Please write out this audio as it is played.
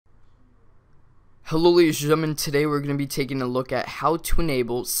Hello ladies and gentlemen, today we're going to be taking a look at how to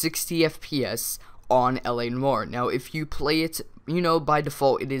enable 60 FPS on LA Noire. Now if you play it, by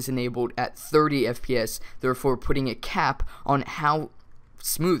default it is enabled at 30 FPS, therefore putting a cap on how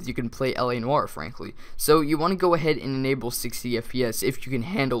smooth you can play LA Noire, frankly. So you want to go ahead and enable 60 FPS if you can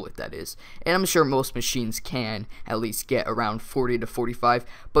handle it, that is. And I'm sure most machines can at least get around 40 to 45,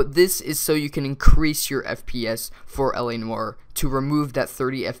 but this is so you can increase your FPS for LA Noire to remove that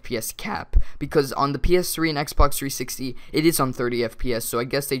 30 FPS cap, because on the PS3 and Xbox 360 it is on 30 FPS, so I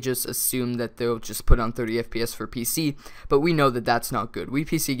guess they just assume that they'll just put on 30 FPS for PC, but we know that that's not good. We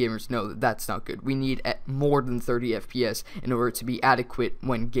PC gamers know that that's not good. We need more than 30 FPS in order to be adequate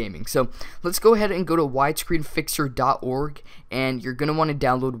when gaming. So let's go ahead and go to widescreenfixer.org, and you're going to want to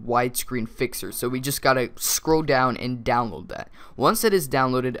download Widescreen Fixer. So we just got to scroll down and download that. Once that is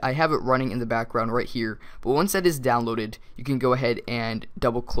downloaded, I have it running in the background right here, but once that is downloaded, you can go ahead and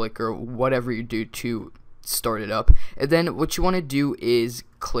double click or whatever you do to start it up, and then what you want to do is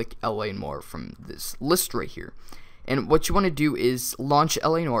click LA Noire from this list right here. And what you want to do is launch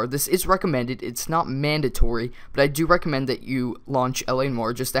LA Noire. This is recommended, it's not mandatory, but I do recommend that you launch LA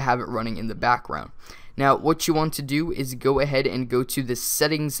Noire just to have it running in the background. Now what you want to do is go ahead and go to the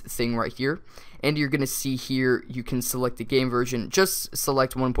settings thing right here, and you're going to see here you can select the game version. Just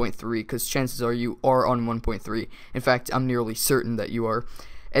select 1.3 because chances are you are on 1.3. In fact, I'm nearly certain that you are.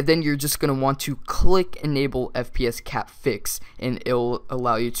 And then you're just going to want to click enable FPS cap fix, and it'll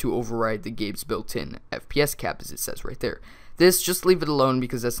allow you to override the game's built-in FPS cap, as it says right there. This, just leave it alone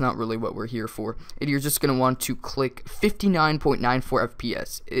because that's not really what we're here for. And you're just going to want to click 59.94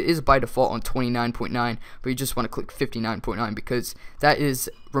 FPS. It is by default on 29.9, but you just want to click 59.9 because that is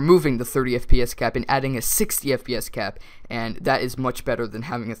removing the 30 FPS cap and adding a 60 FPS cap, and that is much better than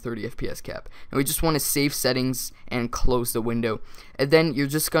having a 30 FPS cap. And we just want to save settings and close the window. And then you're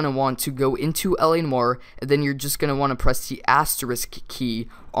just going to want to go into LA Noire, and then you're just going to want to press the asterisk key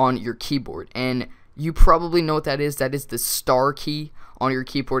on your keyboard. And you probably know what that is. That is the star key on your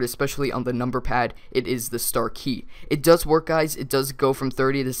keyboard, especially on the number pad. It is the star key. It does work, guys. It does go from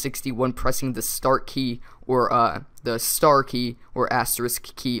 30 to 60 when pressing the start key or the star key or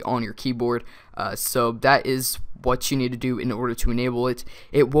asterisk key on your keyboard. So that is what you need to do in order to enable it.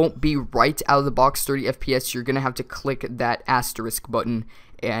 It won't be right out of the box 30 FPS. You're gonna have to click that asterisk button,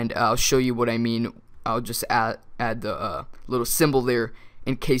 and I'll show you what I mean. I'll just add the little symbol there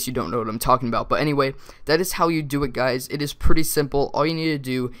in case you don't know what I'm talking about. But anyway, that is how you do it, guys. It is pretty simple. All you need to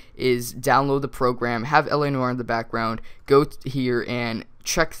do is download the program, have LA Noire in the background, go here and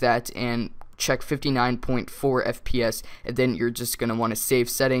check that and check 59.4 FPS, and then you're just going to want to save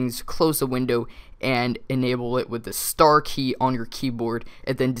settings, close the window, and enable it with the star key on your keyboard,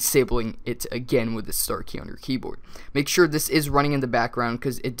 and then disabling it again with the star key on your keyboard. Make sure this is running in the background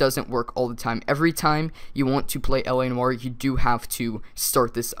because it doesn't work all the time. Every time you want to play LA Noire, you do have to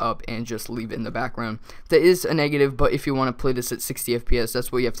start this up and just leave it in the background. That is a negative, but if you want to play this at 60 FPS,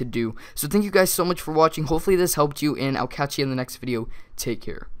 that's what you have to do. So thank you guys so much for watching. Hopefully this helped you, and I'll catch you in the next video. Take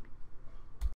care.